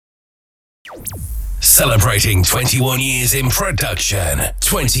Celebrating 21 years in production,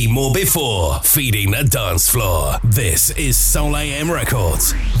 20 more before, feeding the dance floor. This is Soul AM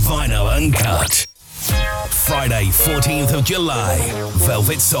Records, Vinyl Uncut. Friday, 14th of July,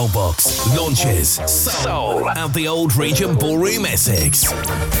 Velvet Soulbox launches Soul at the Old Regent Ballroom, Essex.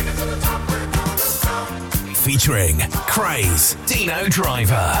 Featuring Craze, Dino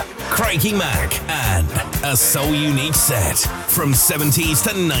Driver, Craigie Mack, and a soul unique set from 70s to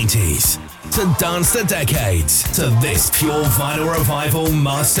 90s. To dance the decades, to this pure vinyl revival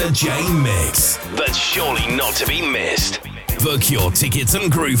Master J mix. But surely not to be missed. Book your tickets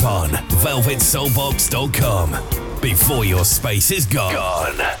and Groupon, velvetsoulbox.com, before your space is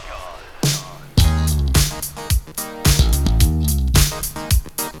gone.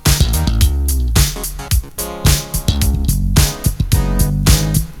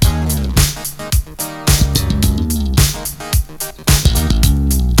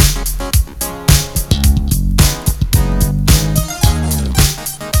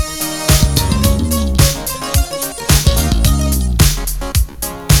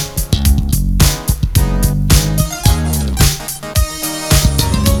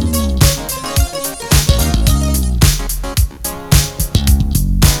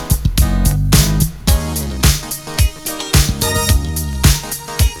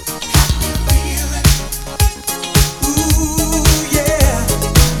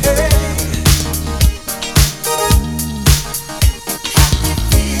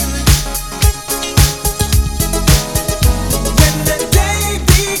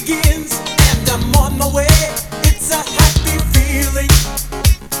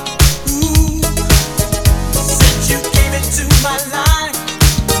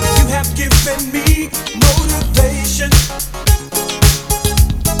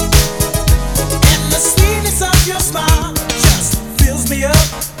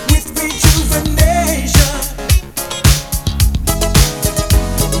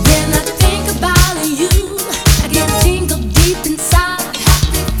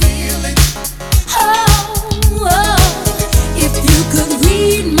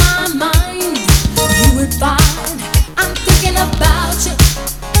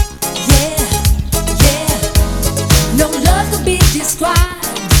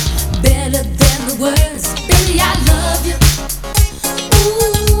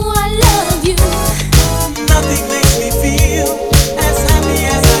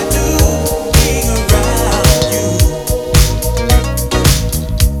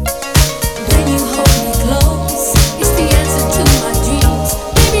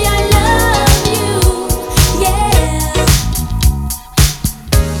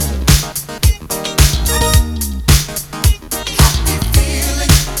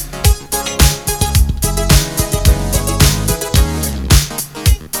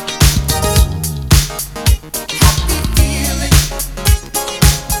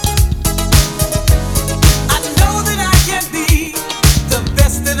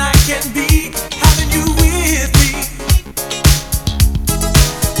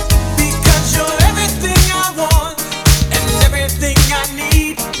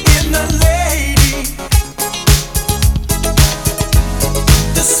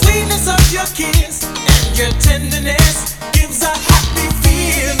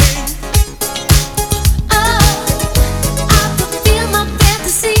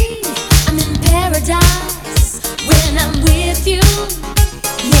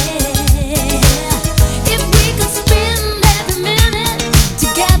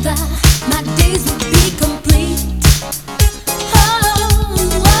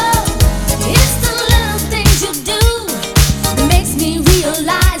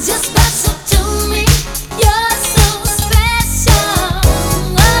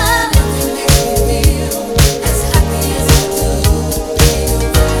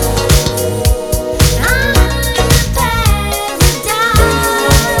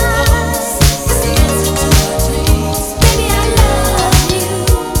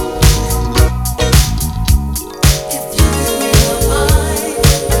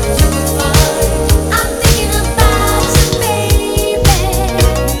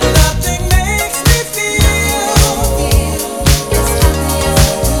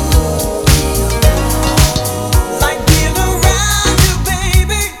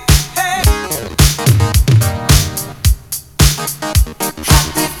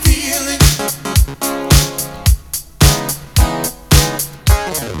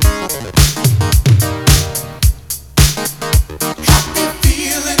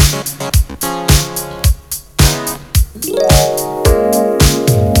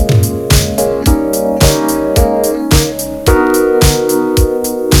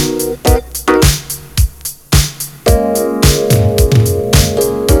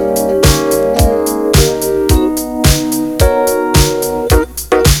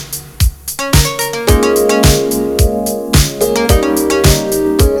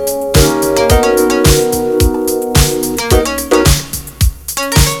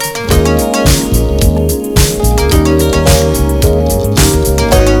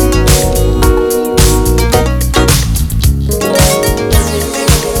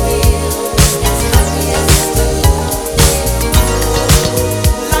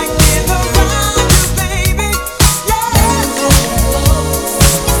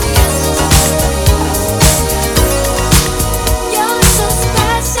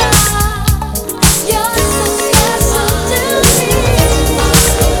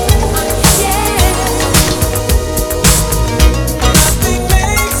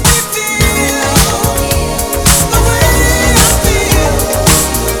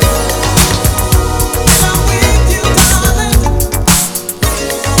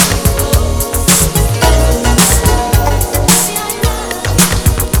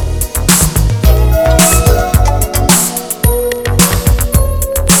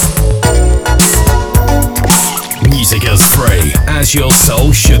 as your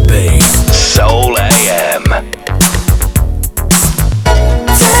soul should be. Soul AM.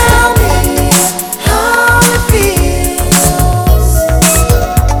 Tell me how it feels.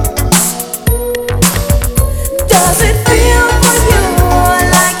 Does it feel for you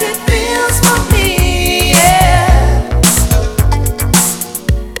like it feels for me? Yeah.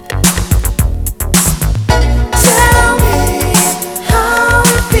 Tell me how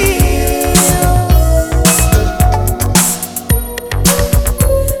it feels.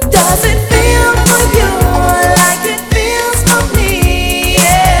 Does it feel for you?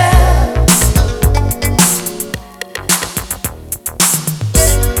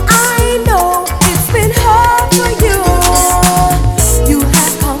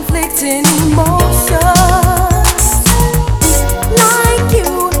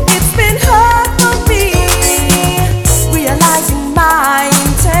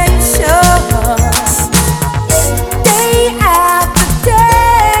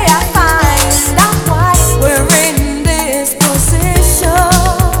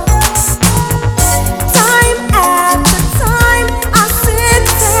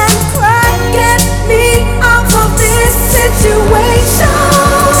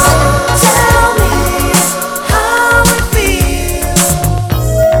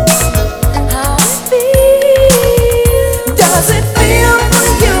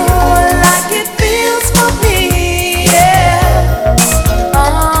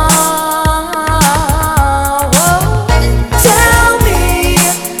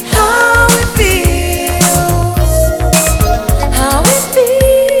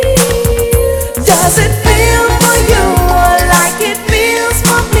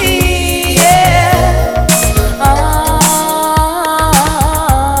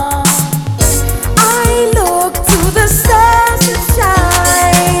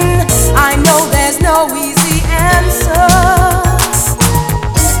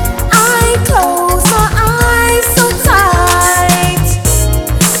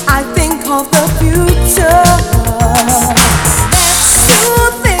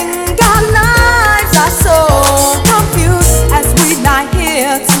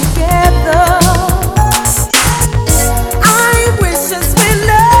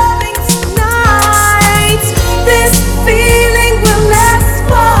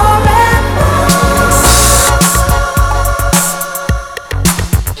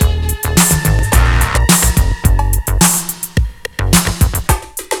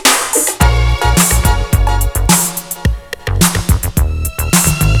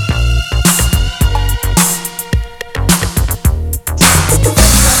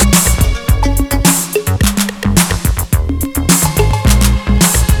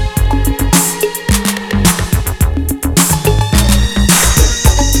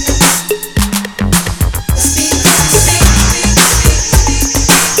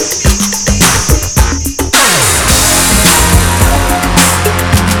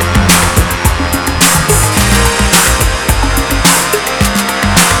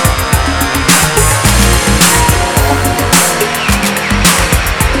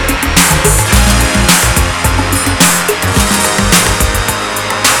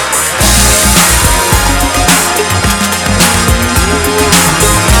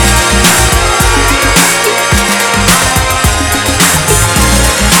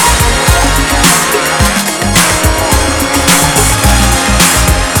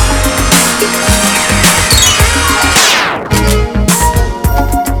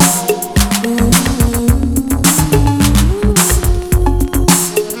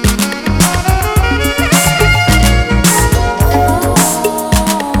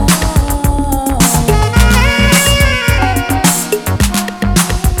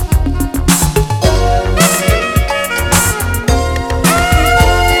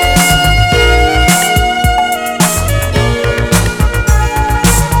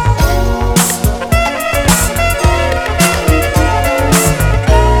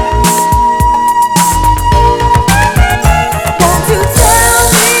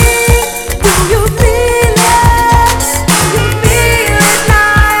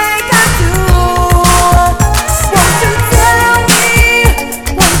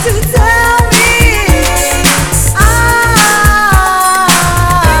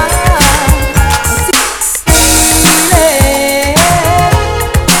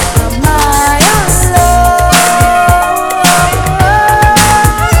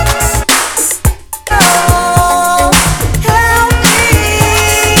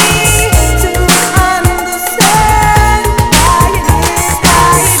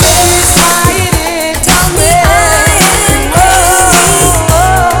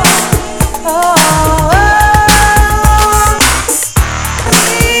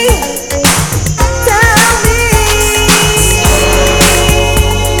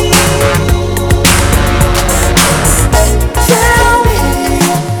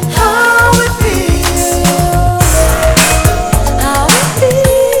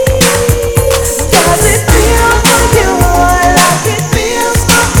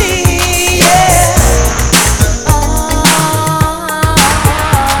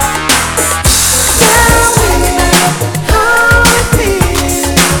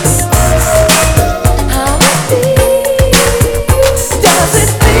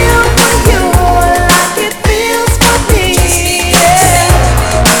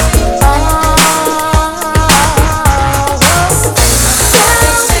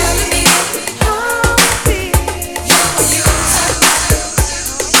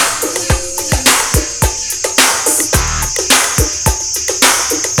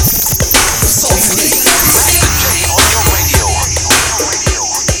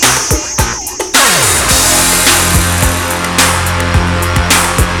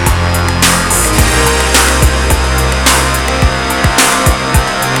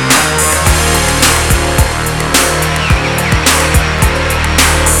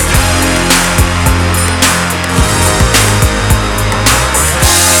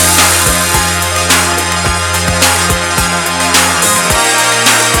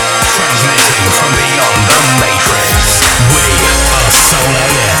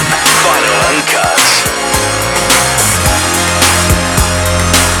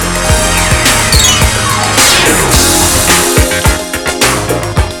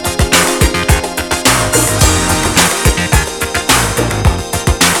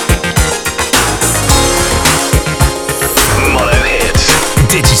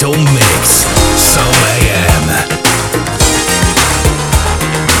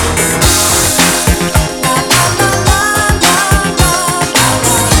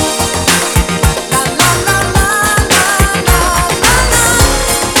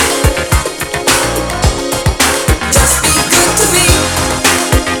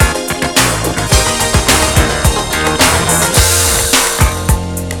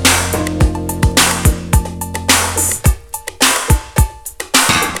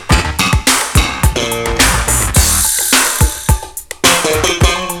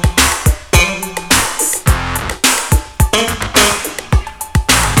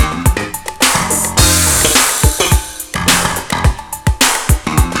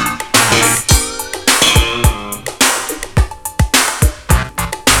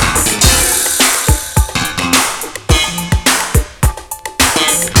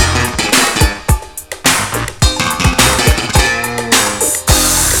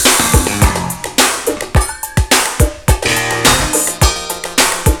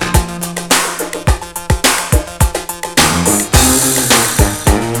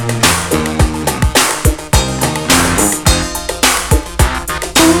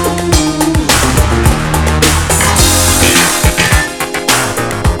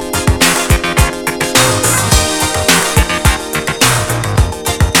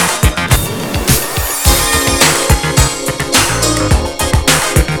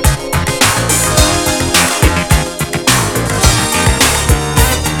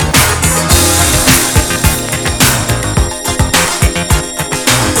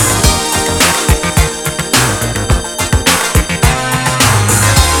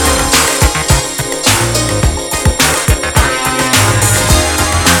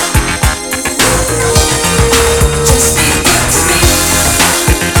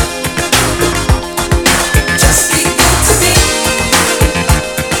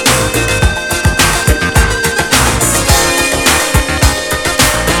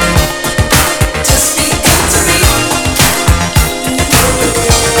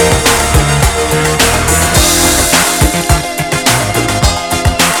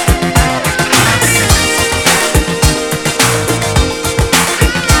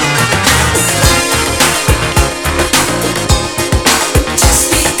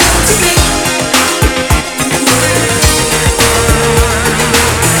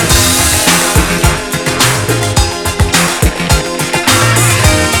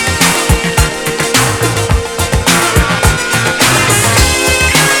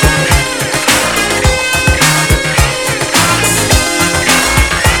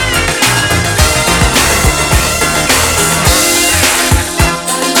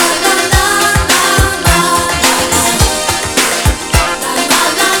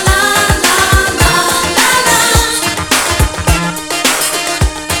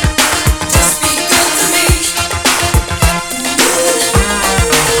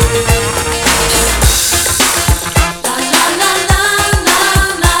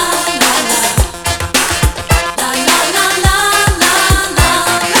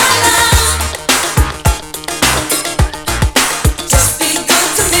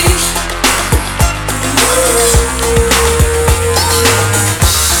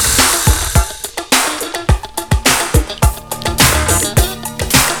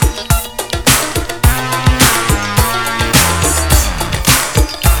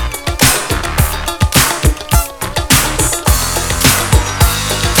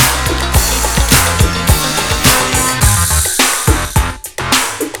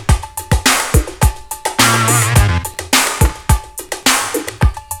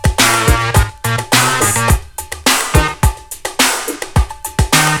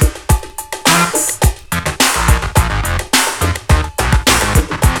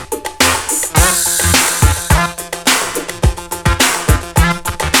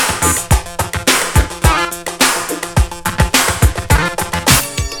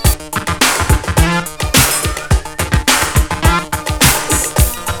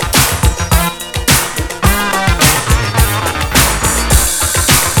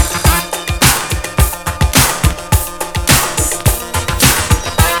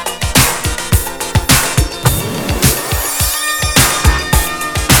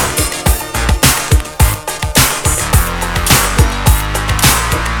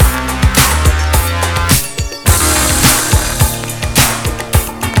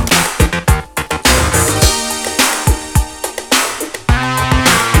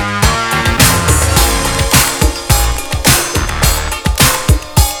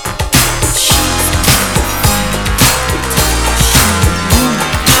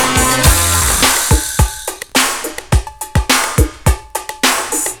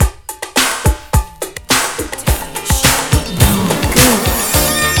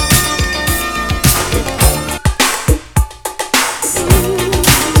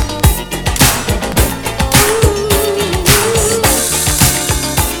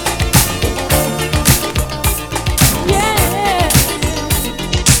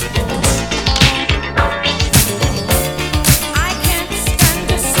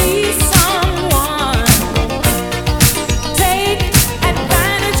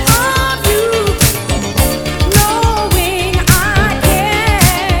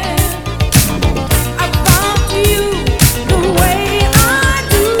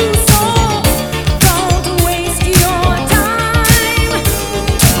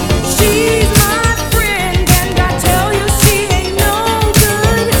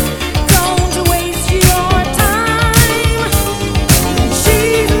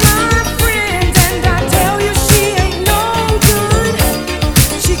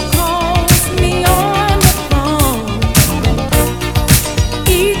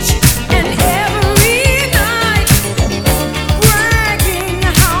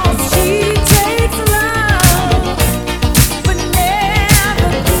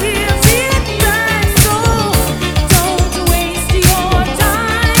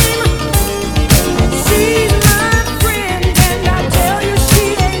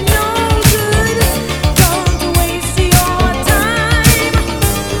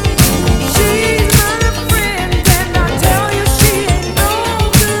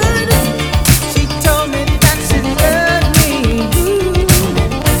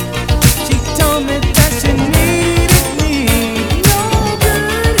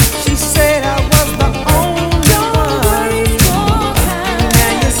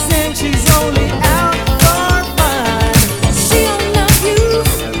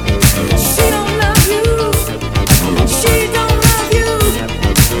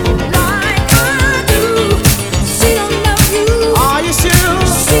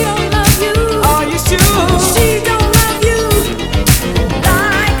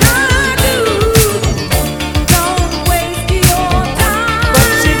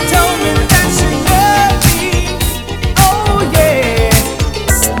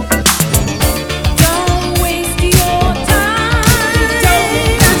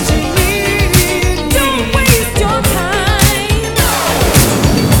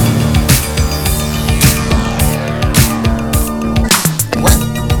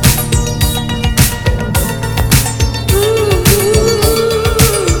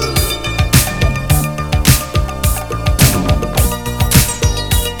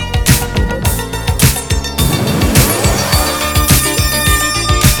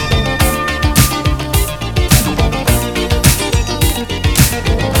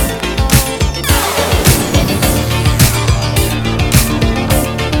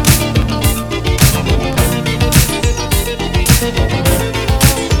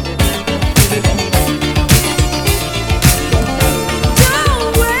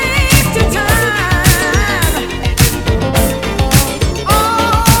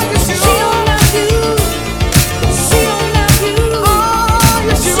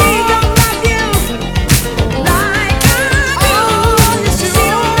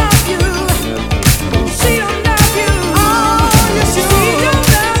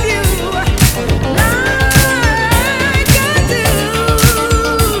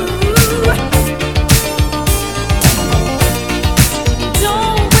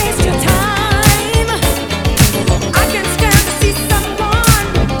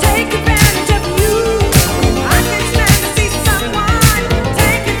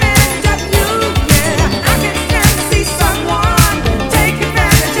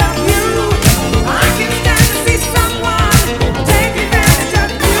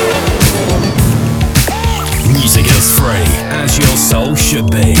 soul should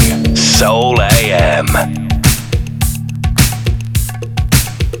be. Soul AM.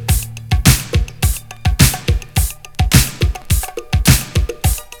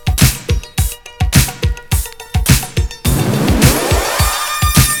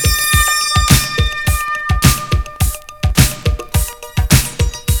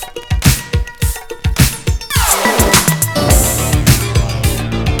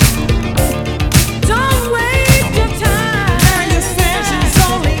 Don't waste your time. Your session's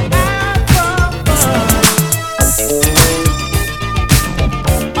only out for fun.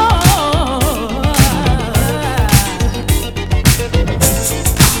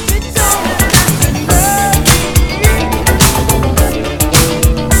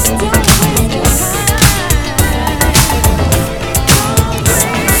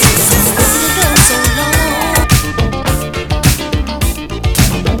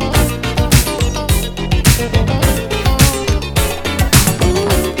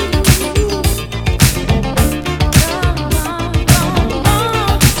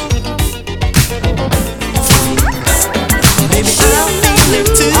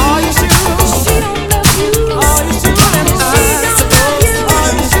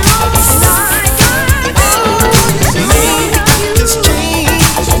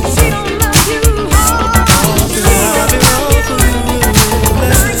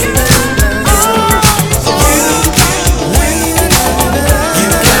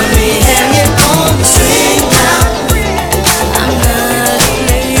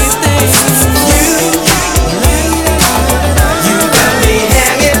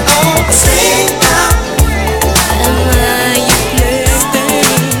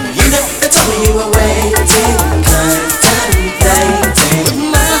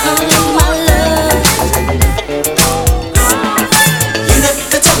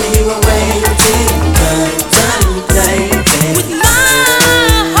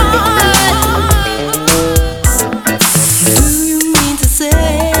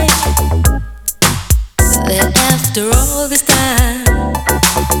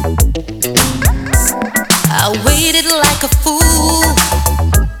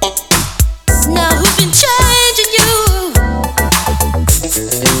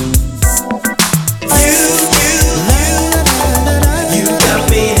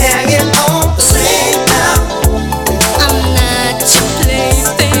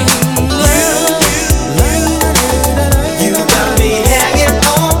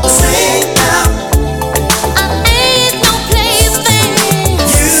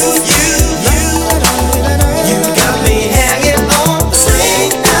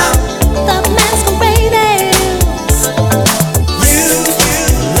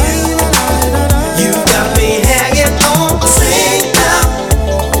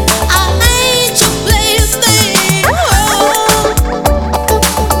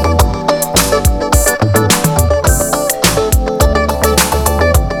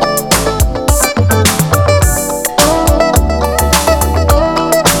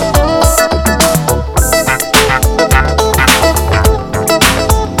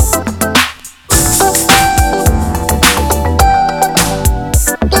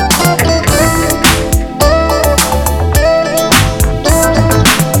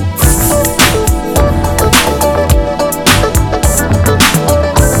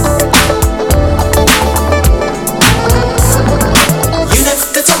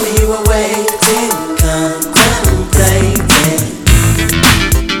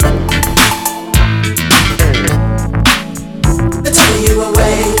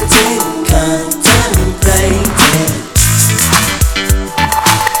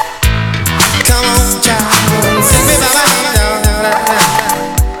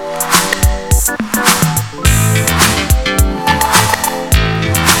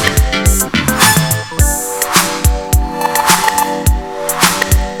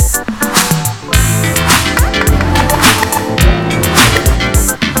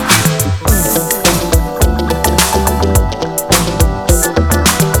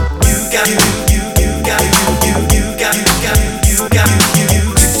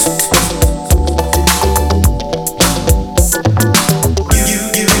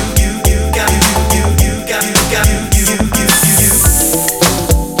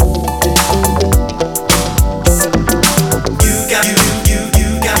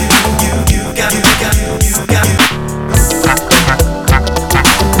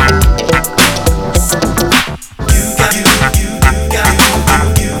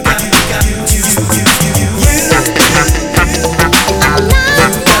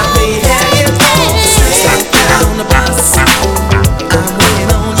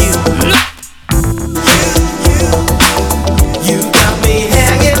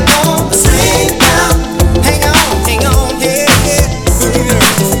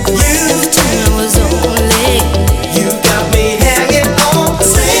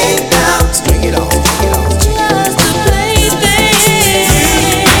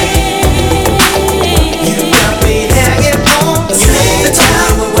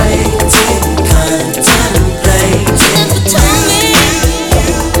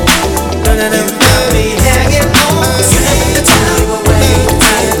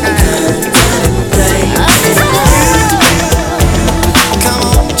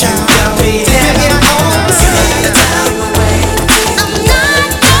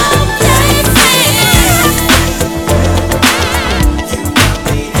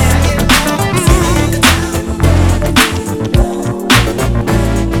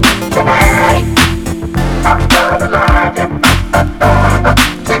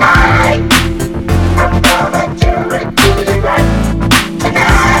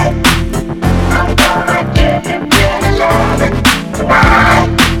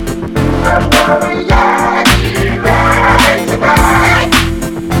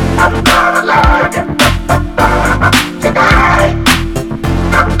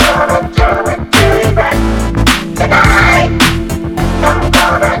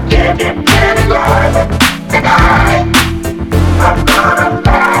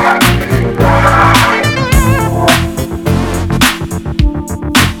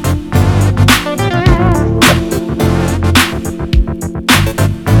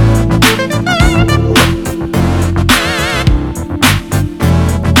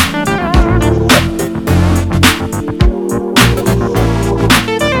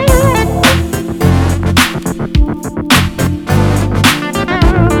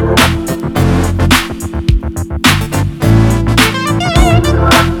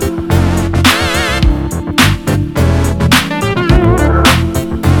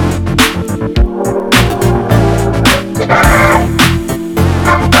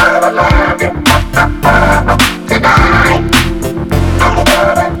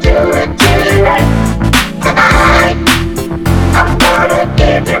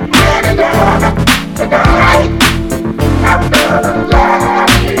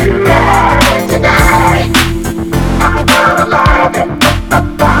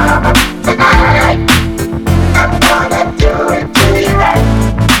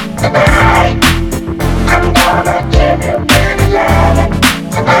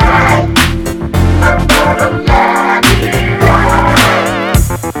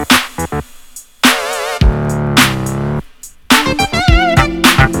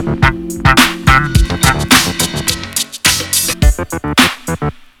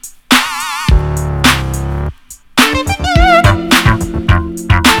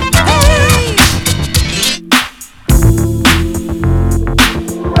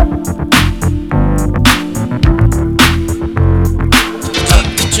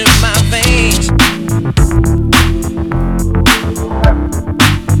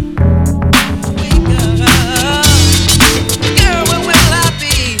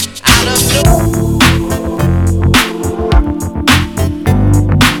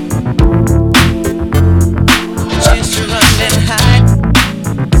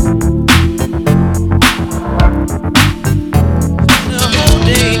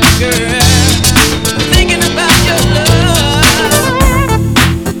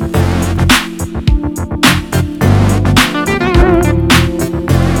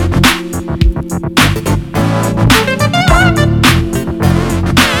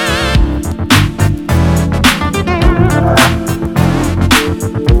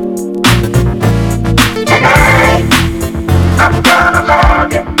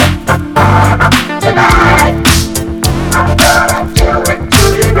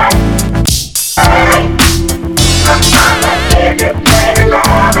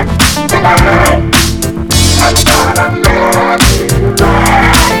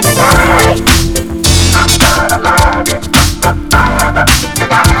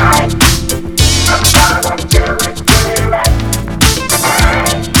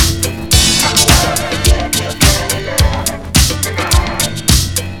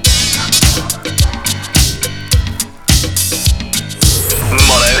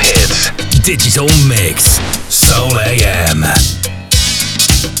 Digital Mix, Soul AM.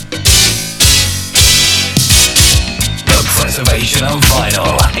 The preservation of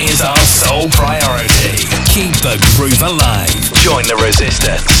vinyl is our sole priority. Keep the groove alive. Join the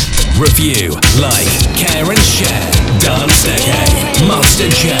resistance. Review, like, care and share. Dance Decade, Master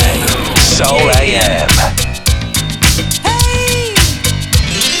J, Soul AM. Hey,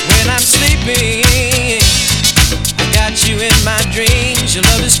 when I'm sleeping, I got you in my dreams. Your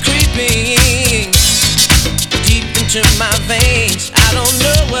love is creeping deep into my veins. I don't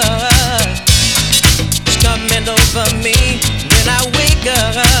know what's coming over me when I wake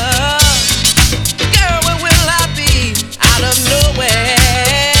up. Girl, where will I be? Out of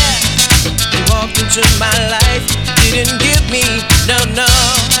nowhere, you walked into my life, didn't give me no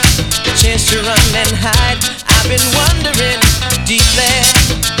a chance to run and hide. I've been wondering deeply,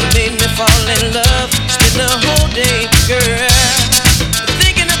 what made me fall in love. Spend the whole day, girl,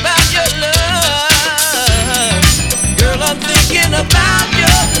 thinking about your love. Girl, I'm thinking about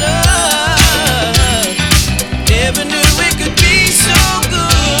your love. Never knew it could be so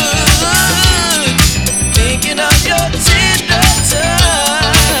good. Thinking of your tender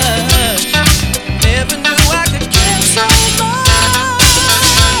touch. Never knew I could care so much.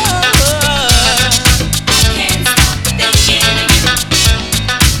 Can't stop thinking of you.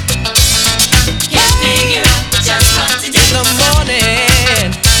 Can't figure out just what to do. In the morning,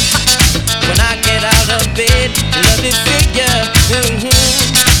 when I get out of bed, love it figure,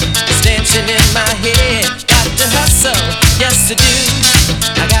 it's dancing in my head. Got to hustle, yes I do.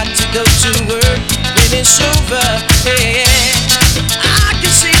 I got to go to work when it's over. Hey, I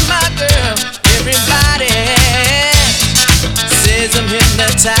can see my girl. Everybody says I'm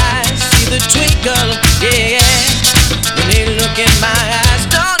hypnotized. See the twinkle, yeah. When they look in my eyes,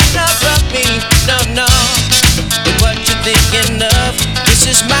 don't interrupt me, no. But what you thinking of? This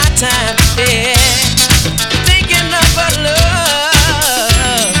is my time, yeah. Thinking of our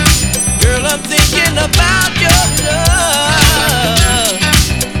love. Girl, I'm thinking about your love.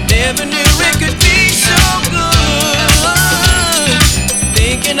 Never knew it could be so good.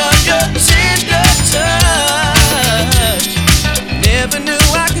 Thinking of your tender touch. Never knew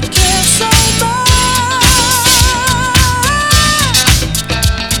I could care so much.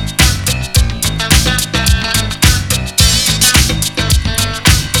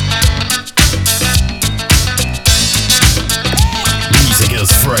 Music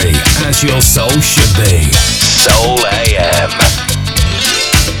is free, as your soul should be. Soul AM.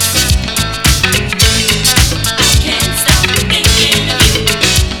 Can't stop thinking of you.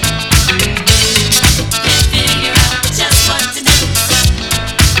 Can't figure out just what to do.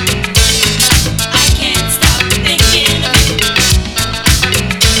 I can't stop thinking of you.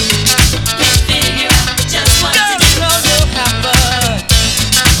 Can't figure out just what to Girl, do. you don't know how much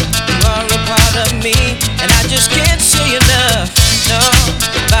you are a part of me, and I just can't say enough. No,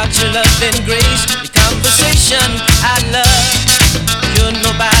 about your love and grace, your conversation I love. You're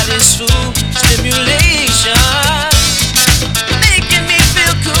nobody's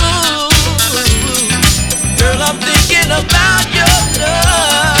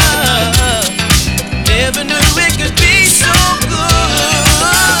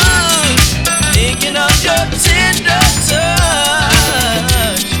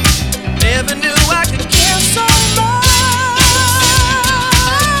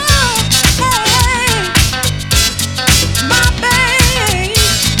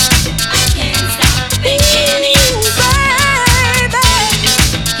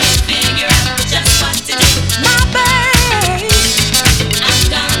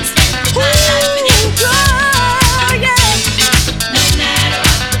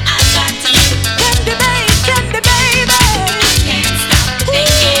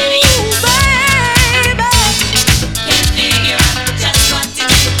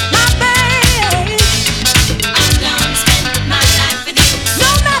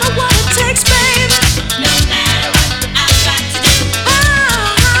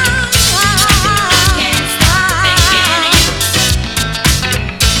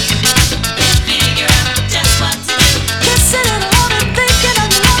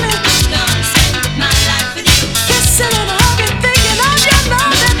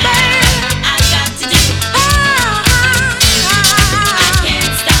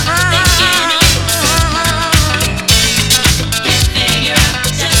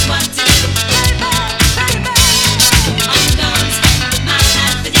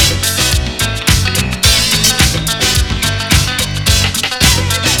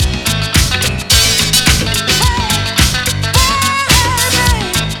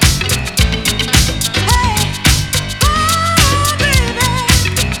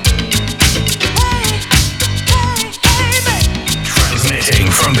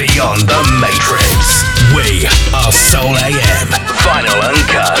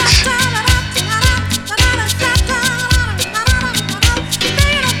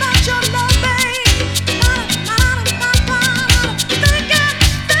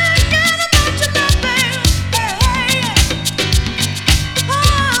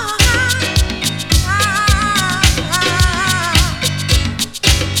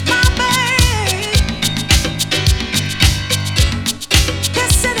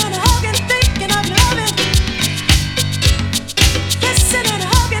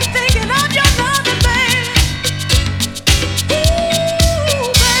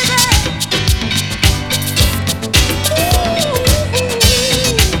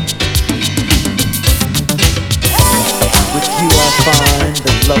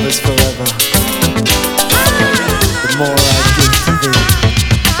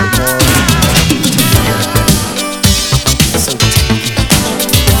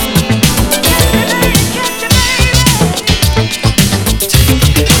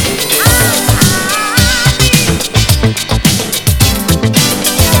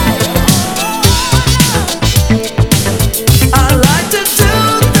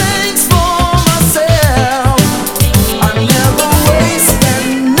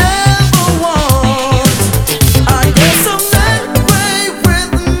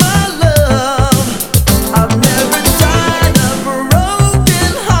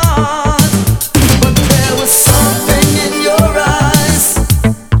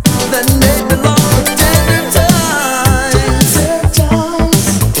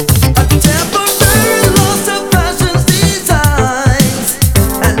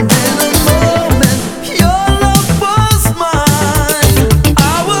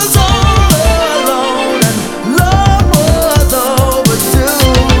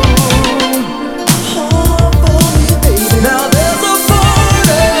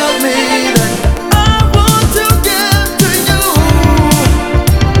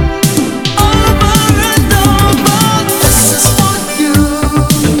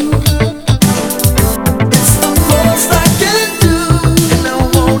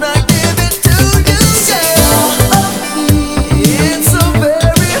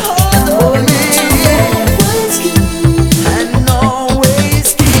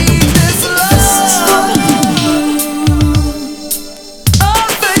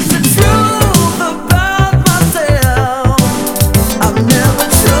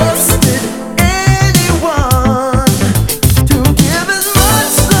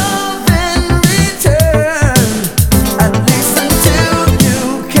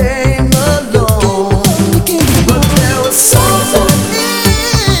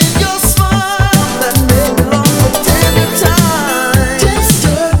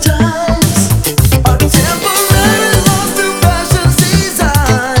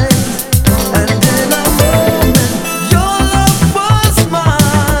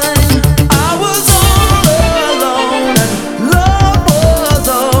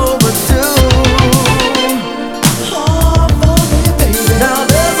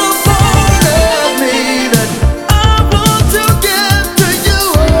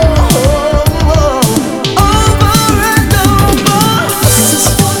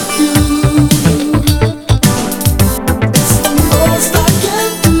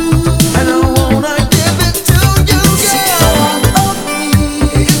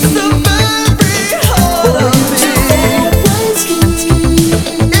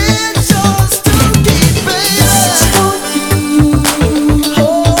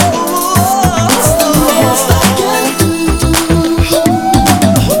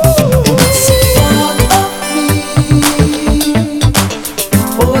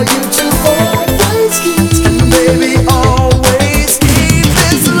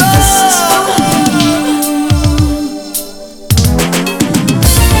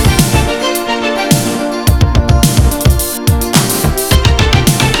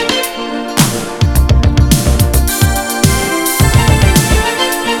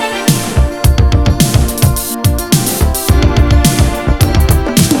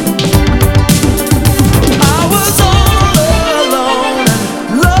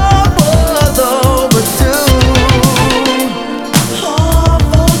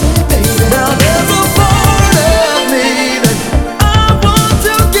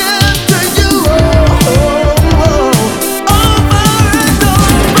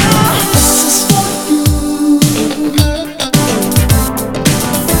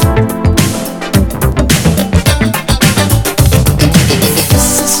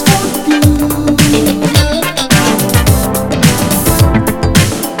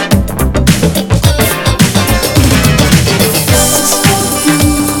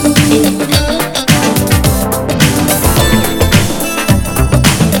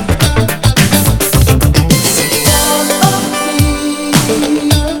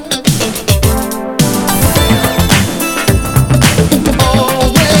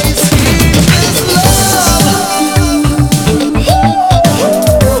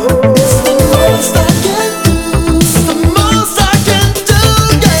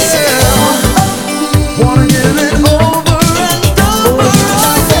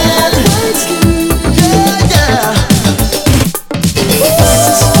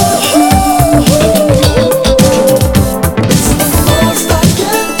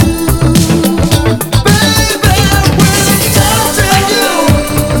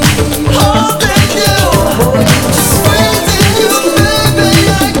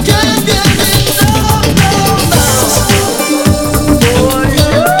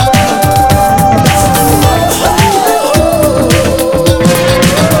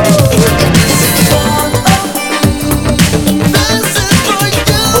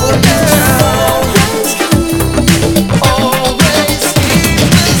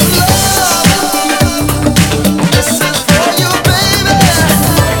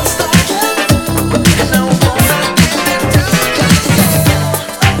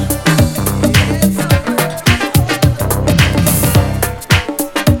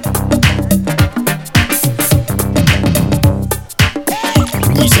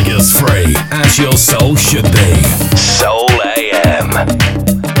your soul should be. Soul AM.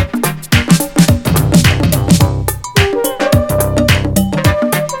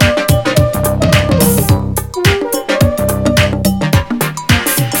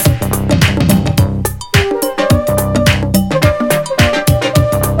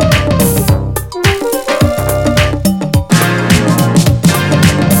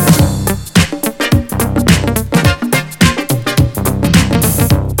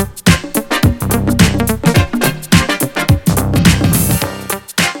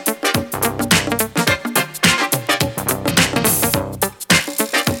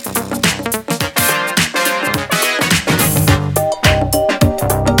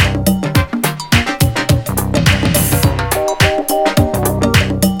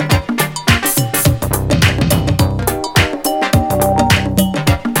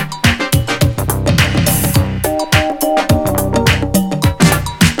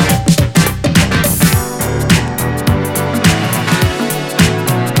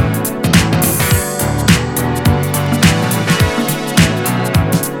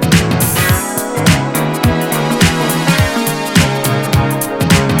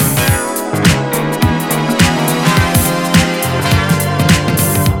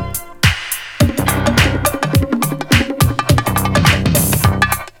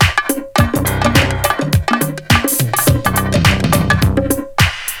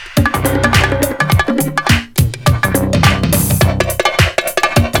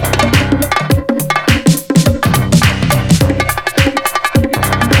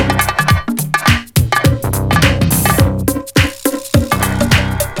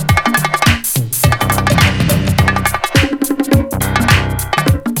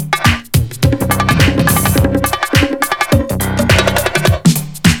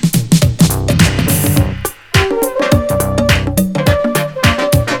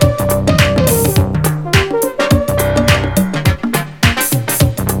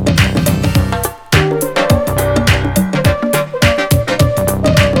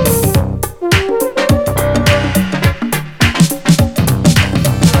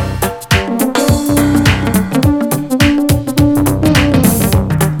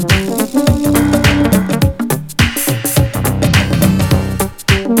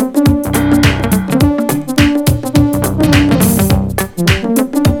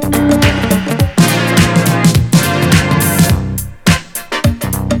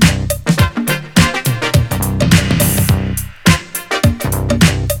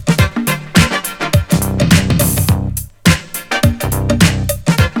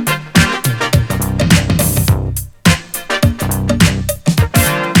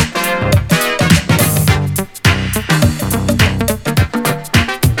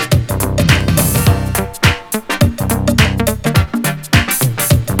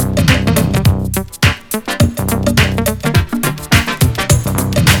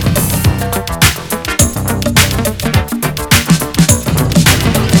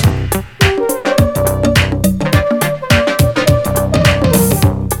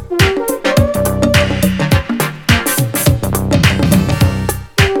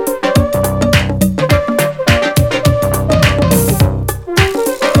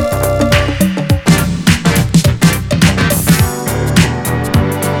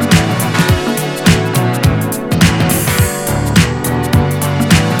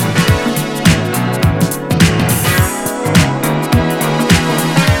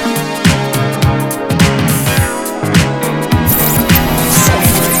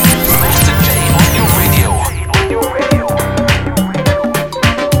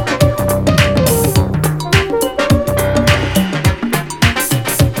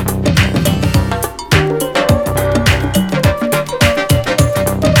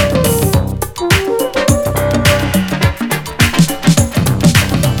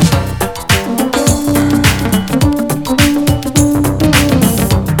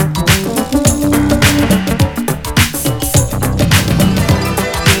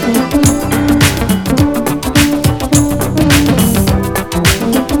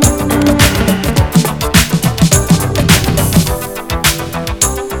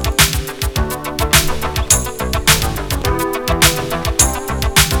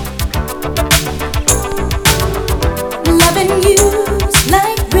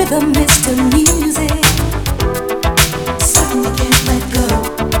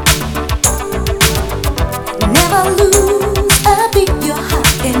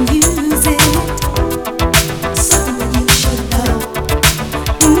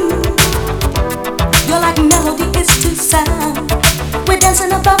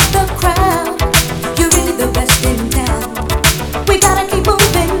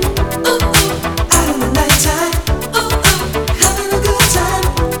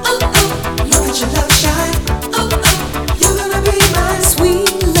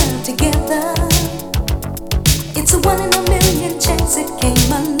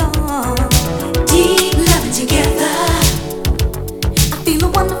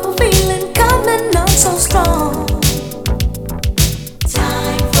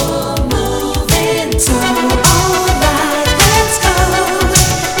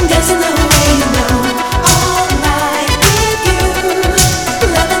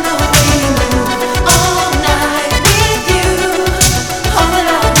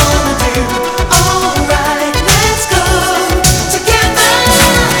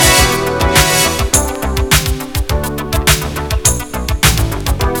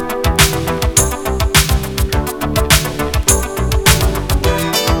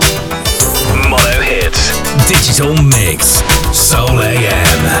 Total Mix. Soul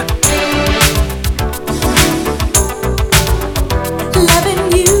AM.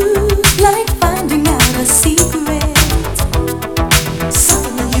 Loving you like finding out a secret,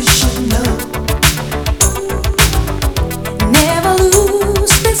 something that you should know. Never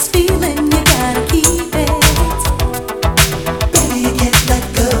lose this feeling, you gotta keep it. Baby, you can't let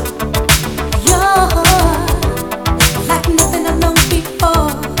go. You're like nothing I've known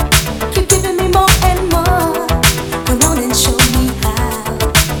before. Keep giving me more and more. Come on and show me how.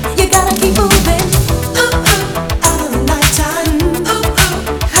 You gotta keep moving. Out of the nighttime.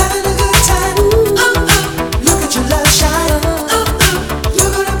 Having a good time. Look at your love shine.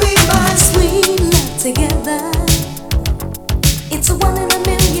 You're gonna be my sweet love together. It's a one in a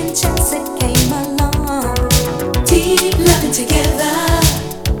million chance it came along. Deep loving together.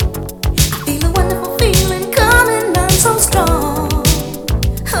 I feel a wonderful feeling coming on so strong.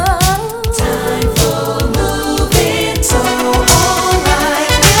 Time for moving, so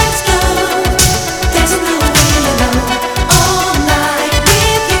alright, let's go. Dancing the way you know, all night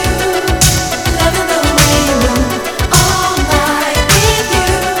with you. Loving the way you move, all night with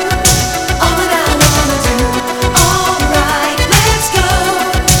you. All that I wanna do, alright, let's go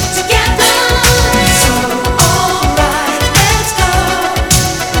together. So alright, let's go.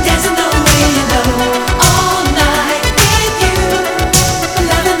 Dancing the way you know, all night with you.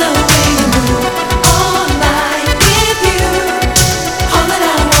 Loving the way you move, all night with you. All that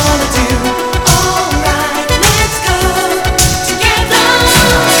I wanna do, alright, let's go together.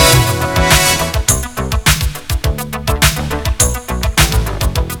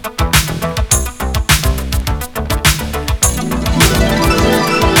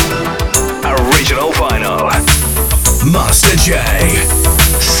 Original vinyl. Master J.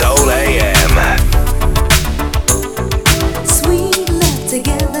 Soul AM. Sweet love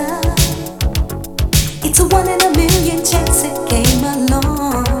together. It's a one in a million chance it came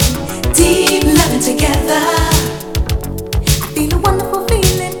along. Deep loving together. I feel a wonderful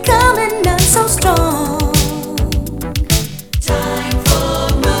feeling coming on so strong. Time for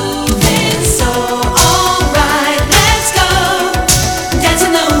moving, so alright, let's go.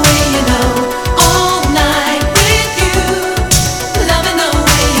 Dancing the way you know, all night with you. Loving the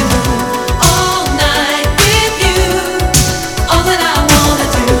way you move, all night with you. All that I wanna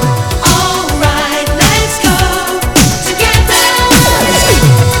do, alright, let's go together.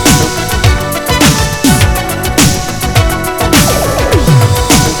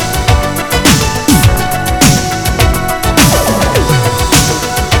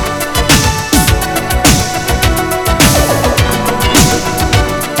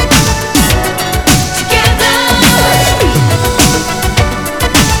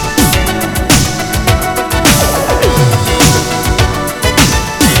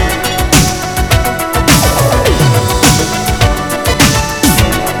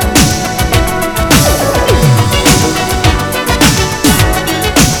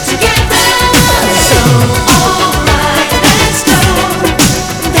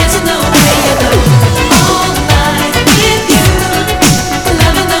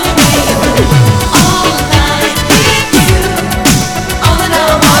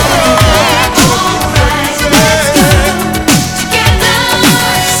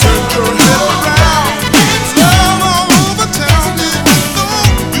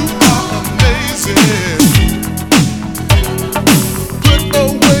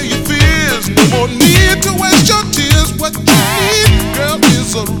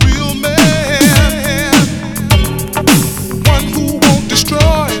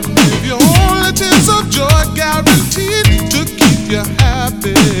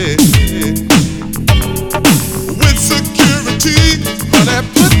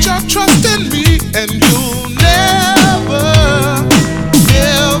 Trust in me, and you'll never,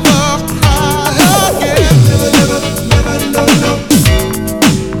 never cry again. Never, never, no, no.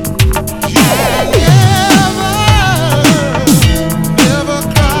 You'll never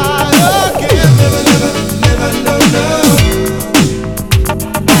cry again. Never, never, never, no, no.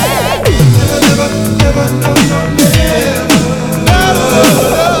 Never, never, no, no, never. Never, never, never,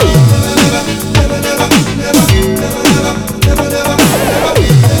 never, never, never, never, never, never, never, never,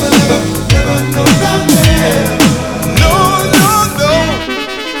 never, never, never, never,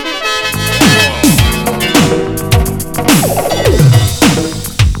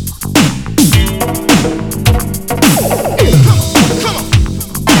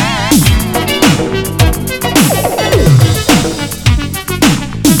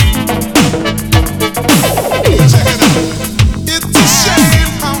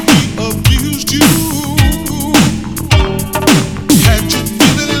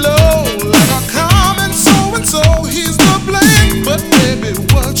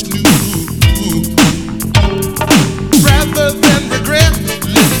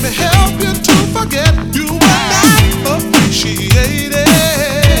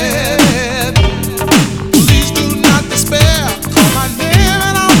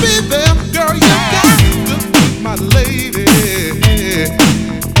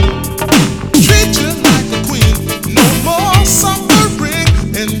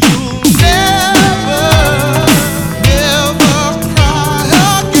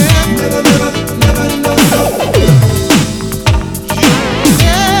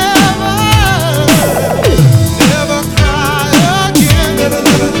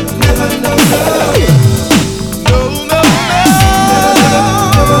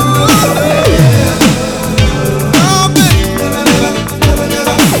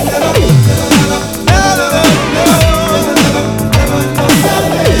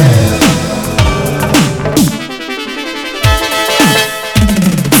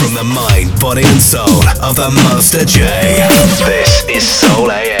 body and soul of the Master J. This is Soul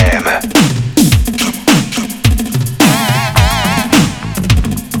AM.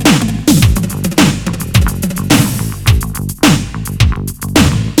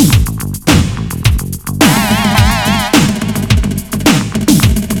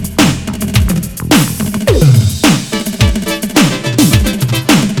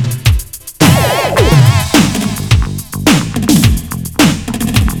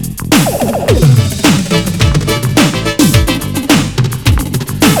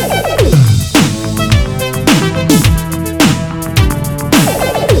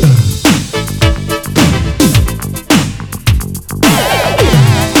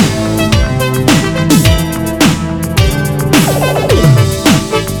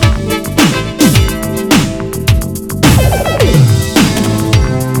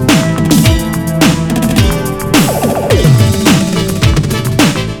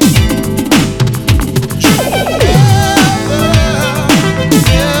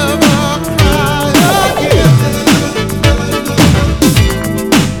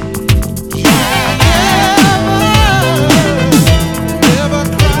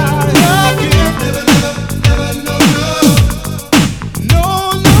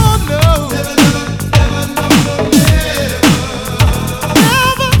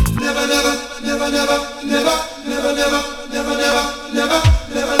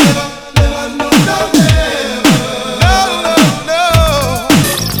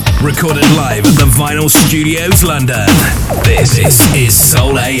 Recorded live at the Vinyl Studios, London. This is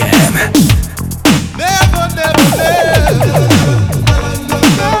Soul AM. Never, never, never.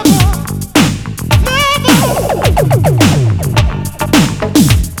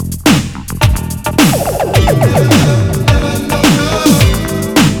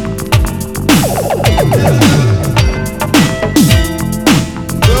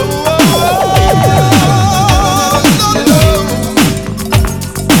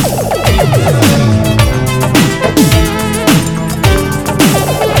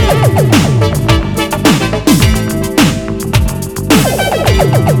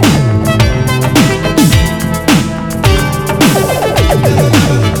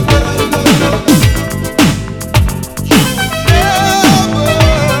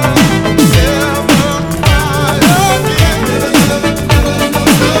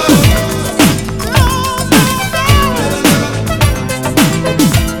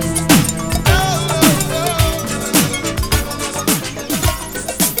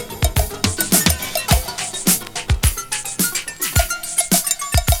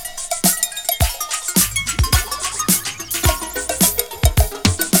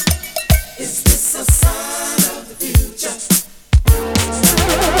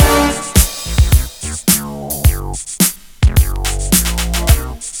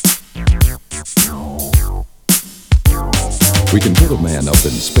 We can put a man up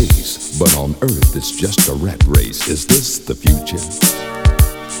in space, but on Earth it's just a rat race. Is this the future?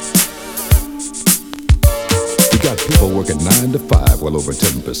 We got people working 9 to 5, well over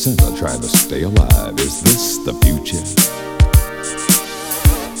 10% are trying to stay alive. Is this the future?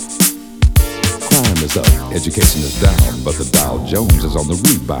 Crime is up, education is down, but the Dow Jones is on the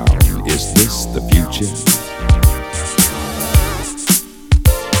rebound. Is this the future?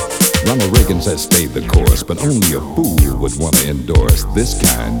 Ronald Reagan says stay the course, but only a fool would want to endorse this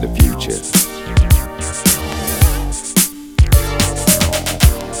kind of future.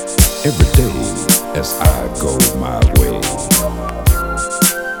 Every day as I go my way,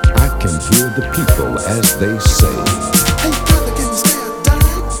 I can hear the people as they say, Hey brother, can you stay a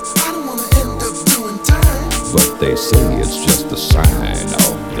dime? I don't wanna end up doing time. but they say it's just a sign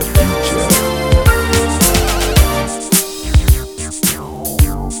of the future.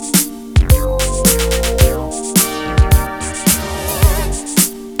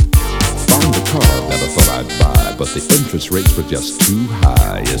 But the interest rates were just too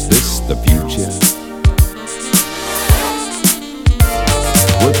high. Is this the future?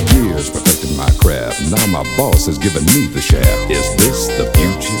 Worked years perfecting my craft. Now my boss is giving me the shaft. Is this the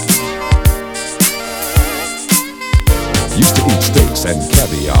future? Used to eat steaks and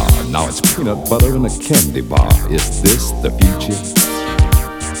caviar. Now it's peanut butter in a candy bar. Is this the future?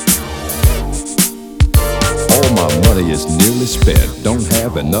 All my money is nearly spent. Don't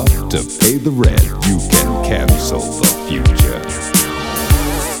have enough to pay the rent. You can cancel the future.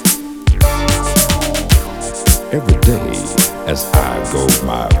 Every day as I go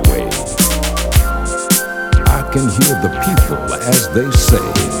my way, I can hear the people as they say,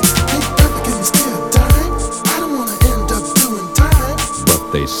 Hey brother, can you stay a dime? I don't wanna end up doing time. but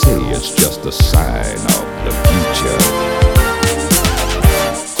they say it's just a sign of the future.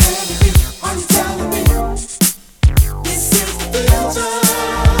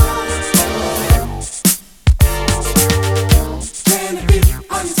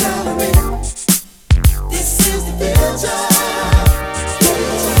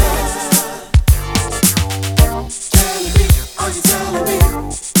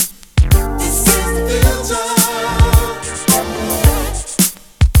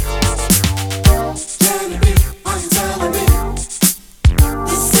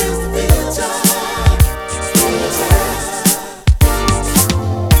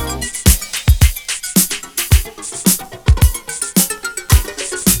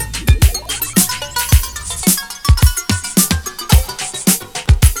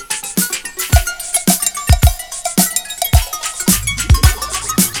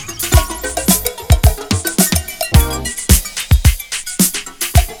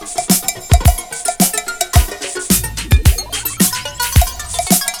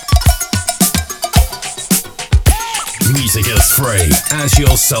 Music as free as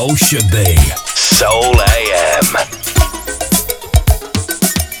your soul should be. Soul AM.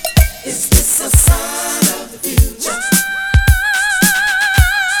 Is this a sign of the future?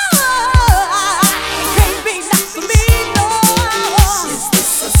 Can't be not for me, no. Is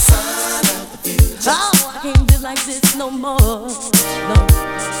this a sign of the future? Oh, I can't live like this no more. No.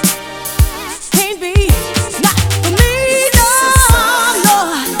 Can't be not for me, no. No.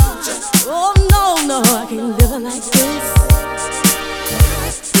 Oh no, no, I can't live like this.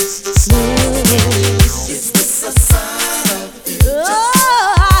 Is this a sign of the future? Oh,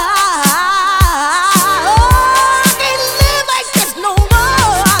 I can't live like this no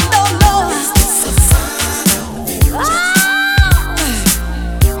more. I don't know. Is this a sign of the future?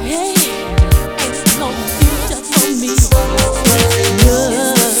 Oh, hey, ain't no future for me. Is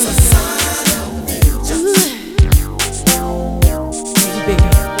this a sign of the future? Baby,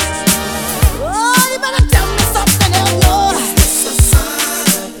 oh, you better tell me something else, Lord. Is this a sign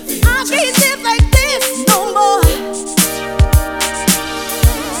of the future? I can't live like this no more.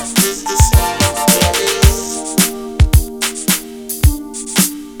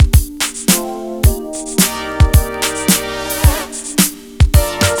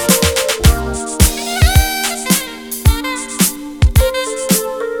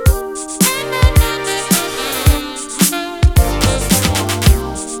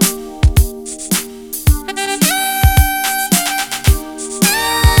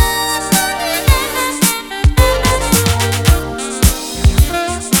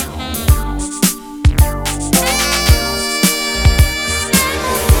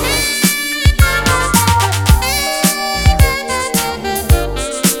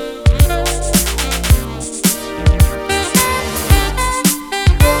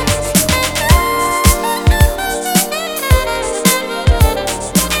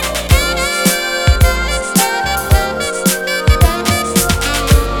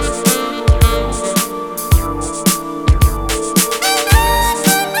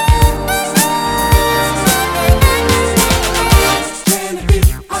 Can it be?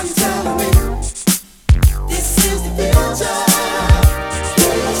 Are you telling me this is the future? Can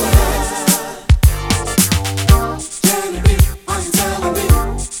it be? Are you telling me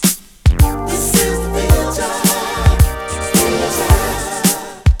this is the future?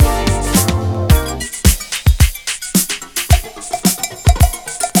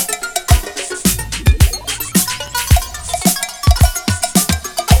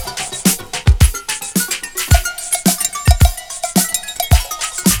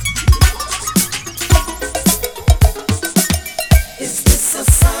 Is this a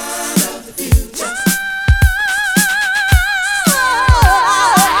sign of the future?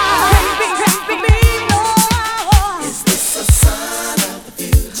 Can't be me, no. Is this a sign of the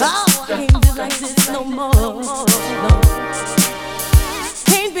future? Oh, I can't live like this no more. No.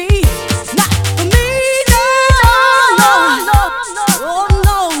 Can't be not for me, no. Oh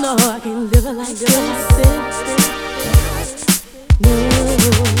no, no, I can't live like this. No.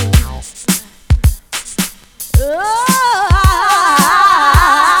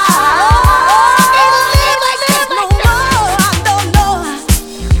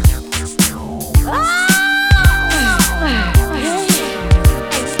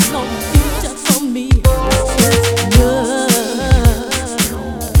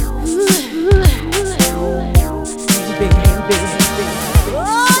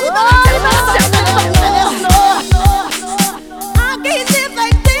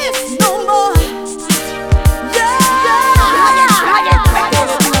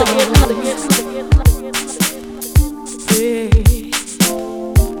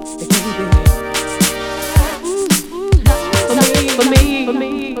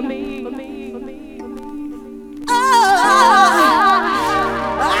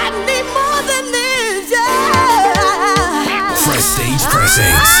 Prestige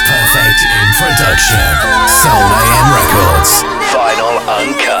mixings, perfect in production. Soul AM Records, vinyl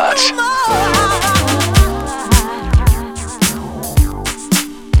uncut.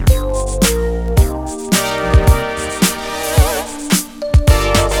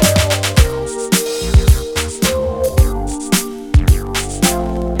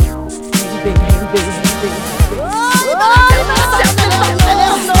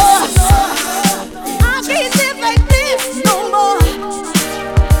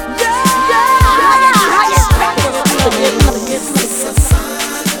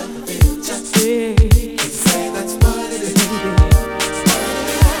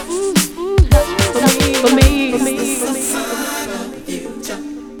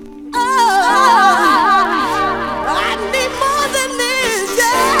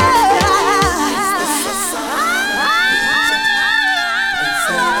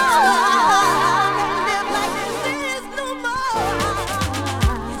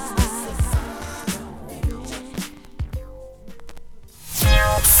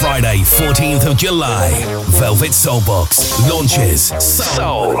 Friday, 14th of July, Velvet Soulbox launches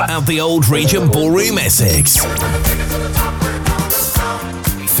Soul at the Old Regent Ballroom, Essex.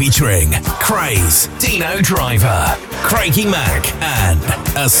 Featuring Craze, Dino Driver, Craigie Mack, and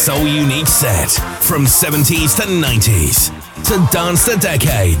a soul unique set from 70s to 90s. To dance the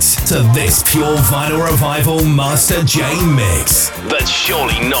decades, to this pure vinyl revival Master J mix. But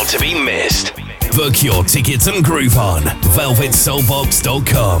surely not to be missed. Book your tickets and groove on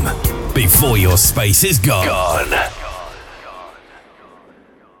velvetsoulbox.com before your space is gone.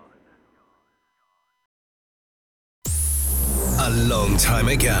 A long time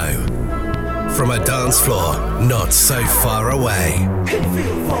ago, from a dance floor not so far away,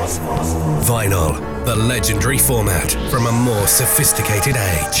 vinyl, the legendary format from a more sophisticated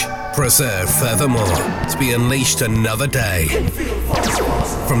age, preserved furthermore to be unleashed another day.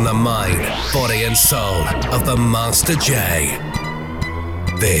 From the mind, body and soul of the Master J.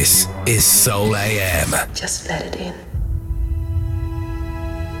 This is Soul AM. Just let it in.